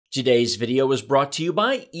Today's video was brought to you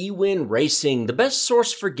by Ewin Racing, the best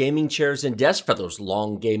source for gaming chairs and desks for those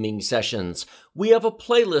long gaming sessions. We have a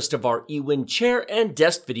playlist of our Ewin chair and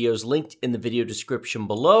desk videos linked in the video description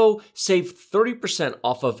below. Save 30%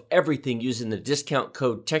 off of everything using the discount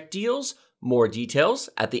code TECHDEALS. More details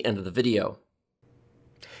at the end of the video.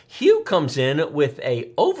 Hugh comes in with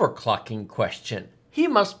a overclocking question. He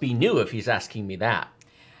must be new if he's asking me that.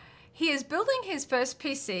 He is building his first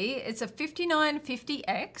PC. It's a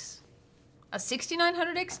 5950X, a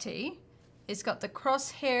 6900 XT. It's got the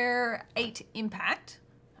Crosshair 8 Impact.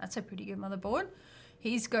 That's a pretty good motherboard.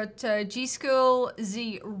 He's got G-Skill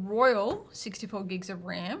Z Royal, 64 gigs of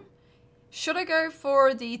RAM. Should I go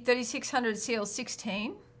for the 3600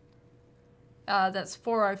 CL16? That's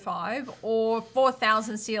 405, or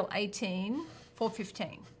 4000 CL18,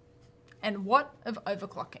 415. And what of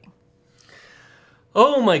overclocking?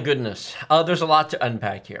 Oh my goodness. There's a lot to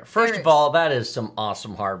unpack here. First of all, that is some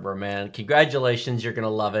awesome hardware, man. Congratulations. You're going to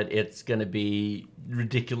love it. It's going to be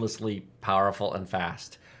ridiculously powerful and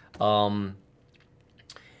fast.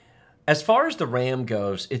 As far as the RAM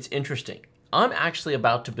goes, it's interesting. I'm actually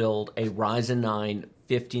about to build a Ryzen 9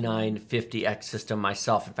 5950X system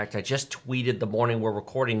myself. In fact, I just tweeted the morning we're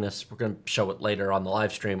recording this. We're going to show it later on the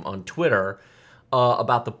live stream on Twitter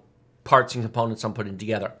about the parts and components I'm putting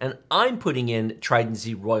together. And I'm putting in Trident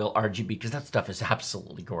Z Royal RGB because that stuff is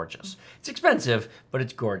absolutely gorgeous. It's expensive, but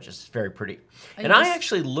it's gorgeous. It's very pretty. And I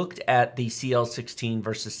actually looked at the CL16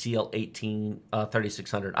 versus CL18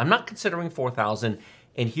 3600. I'm not considering 4000,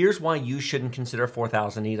 and here's why you shouldn't consider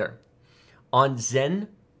 4000 either. On Zen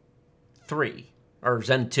 3, or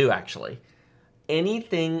Zen 2 actually,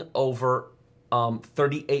 anything over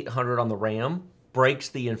 3800 on the RAM breaks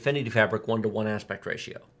the Infinity Fabric 1-to-1 aspect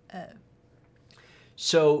ratio.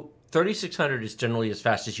 So 3600 is generally as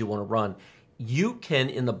fast as you want to run. You can,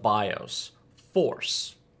 in the BIOS,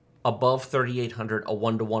 force above 3800 a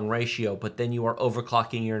 1-to-1 ratio, but then you are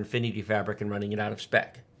overclocking your Infinity Fabric and running it out of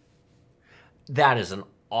spec. That is an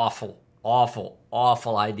awful, awful,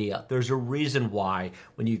 awful idea. There's a reason why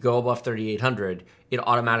when you go above 3800, it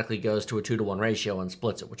automatically goes to a 2-to-1 ratio and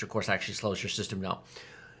splits it, which of course actually slows your system down.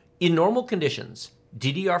 In normal conditions,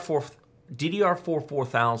 DDR4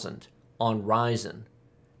 4000 on Ryzen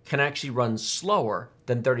can actually run slower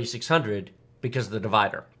than 3600 because of the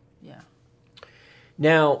divider. Yeah.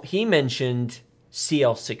 Now, he mentioned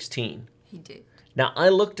CL16. He did. Now, I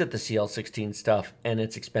looked at the CL16 stuff, and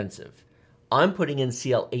it's expensive. I'm putting in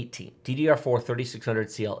CL18, DDR4 3600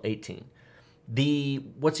 CL18.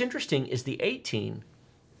 What's interesting is the 18,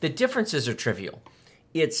 the differences are trivial.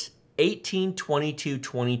 It's 18, 22,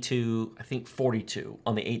 22, I think 42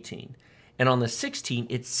 on the 18. And on the 16,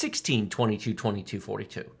 it's 16, 22, 22,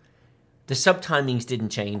 42. The subtimings didn't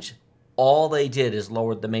change. All they did is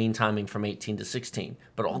lowered the main timing from 18 to 16,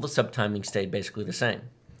 but all the subtimings stayed basically the same.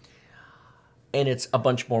 And it's a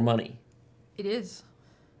bunch more money. It is.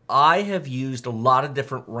 I have used a lot of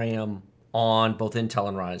different RAM on both Intel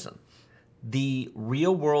and Ryzen. The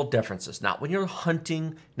real world differences, not when you're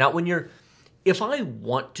hunting, not when you're... If I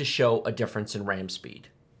want to show a difference in RAM speed,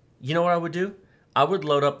 you know what I would do? I would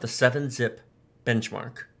load up the 7-zip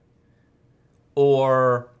benchmark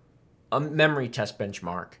or a memory test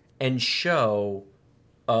benchmark and show,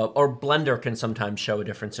 or Blender can sometimes show a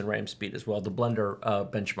difference in RAM speed as well, the Blender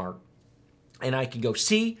benchmark. And I can go,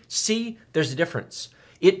 see, there's a difference.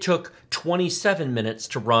 It took 27 minutes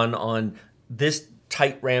to run on this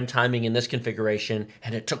tight RAM timing in this configuration,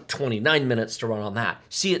 and it took 29 minutes to run on that.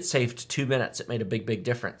 See, it saved 2 minutes. It made a big, big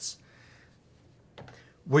difference.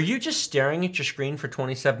 Were you just staring at your screen for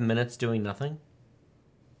 27 minutes doing nothing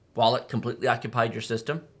while it completely occupied your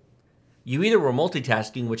system? You either were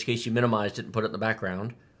multitasking, in which case you minimized it and put it in the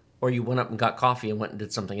background, or you went up and got coffee and went and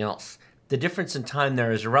did something else. The difference in time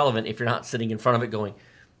there is irrelevant if you're not sitting in front of it going...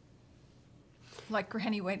 Like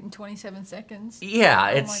Granny waiting 27 seconds.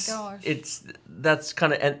 Yeah, oh my gosh. That's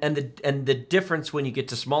kind of... And the difference when you get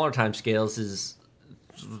to smaller time scales is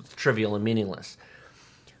trivial and meaningless.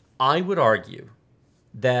 I would argue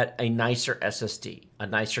that a nicer SSD, a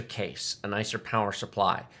nicer case, a nicer power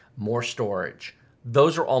supply, more storage,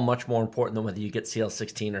 those are all much more important than whether you get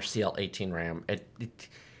CL16 or CL18 RAM.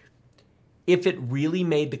 If it really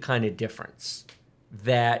made the kind of difference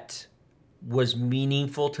that was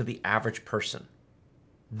meaningful to the average person,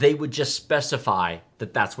 they would just specify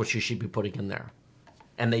that that's what you should be putting in there.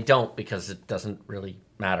 And they don't because it doesn't really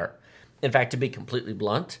matter. In fact, to be completely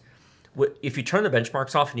blunt, if you turn the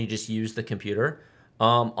benchmarks off and you just use the computer,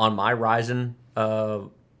 on my Ryzen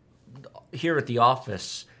here at the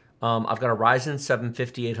office, I've got a Ryzen 7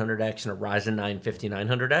 5800X and a Ryzen 9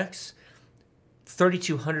 5900X.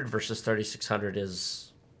 3200 versus 3600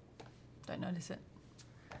 is Don't notice it.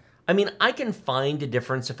 I mean, I can find a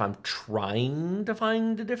difference if I'm trying to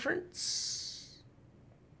find a difference.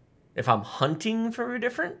 If I'm hunting for a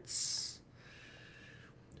difference.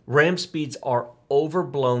 RAM speeds are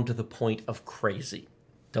overblown to the point of crazy.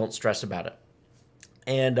 Don't stress about it.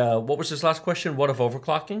 And what was this last question? What of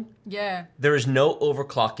overclocking? Yeah. There is no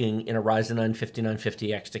overclocking in a Ryzen 9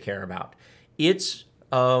 5950X to care about. It's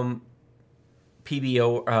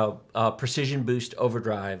PBO, Precision Boost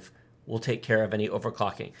Overdrive, will take care of any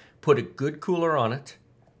overclocking. Put a good cooler on it,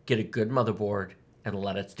 get a good motherboard, and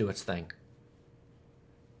let it do its thing.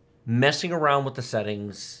 Messing around with the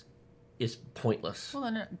settings is pointless. Well,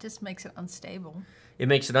 then it just makes it unstable. It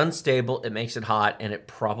makes it unstable, it makes it hot, and it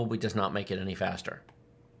probably does not make it any faster.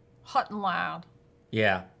 Hot and loud.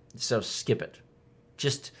 Yeah, so skip it.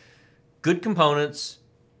 Just good components,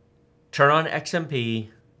 turn on XMP,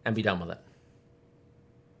 and be done with it.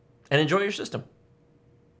 And enjoy your system.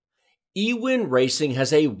 Ewin Racing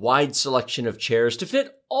has a wide selection of chairs to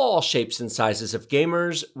fit all shapes and sizes of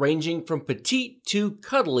gamers, ranging from petite to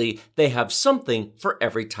cuddly. They have something for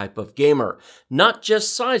every type of gamer. Not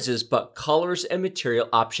just sizes, but colors and material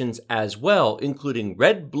options as well, including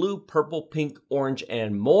red, blue, purple, pink, orange,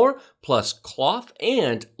 and more, plus cloth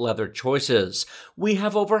and leather choices. We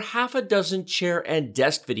have over half a dozen chair and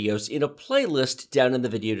desk videos in a playlist down in the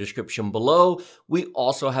video description below. We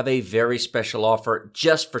also have a very special offer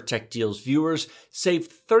just for Tech Deals viewers. Save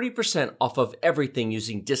 30% off of everything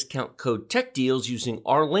using discount code TechDeals using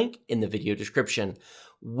our link in the video description.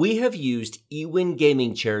 We have used Ewin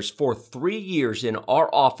gaming chairs for 3 years in our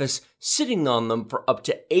office, sitting on them for up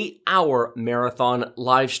to 8-hour marathon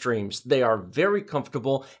live streams. They are very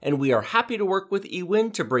comfortable, and we are happy to work with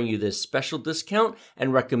Ewin to bring you this special discount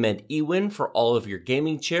and recommend Ewin for all of your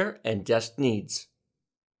gaming chair and desk needs.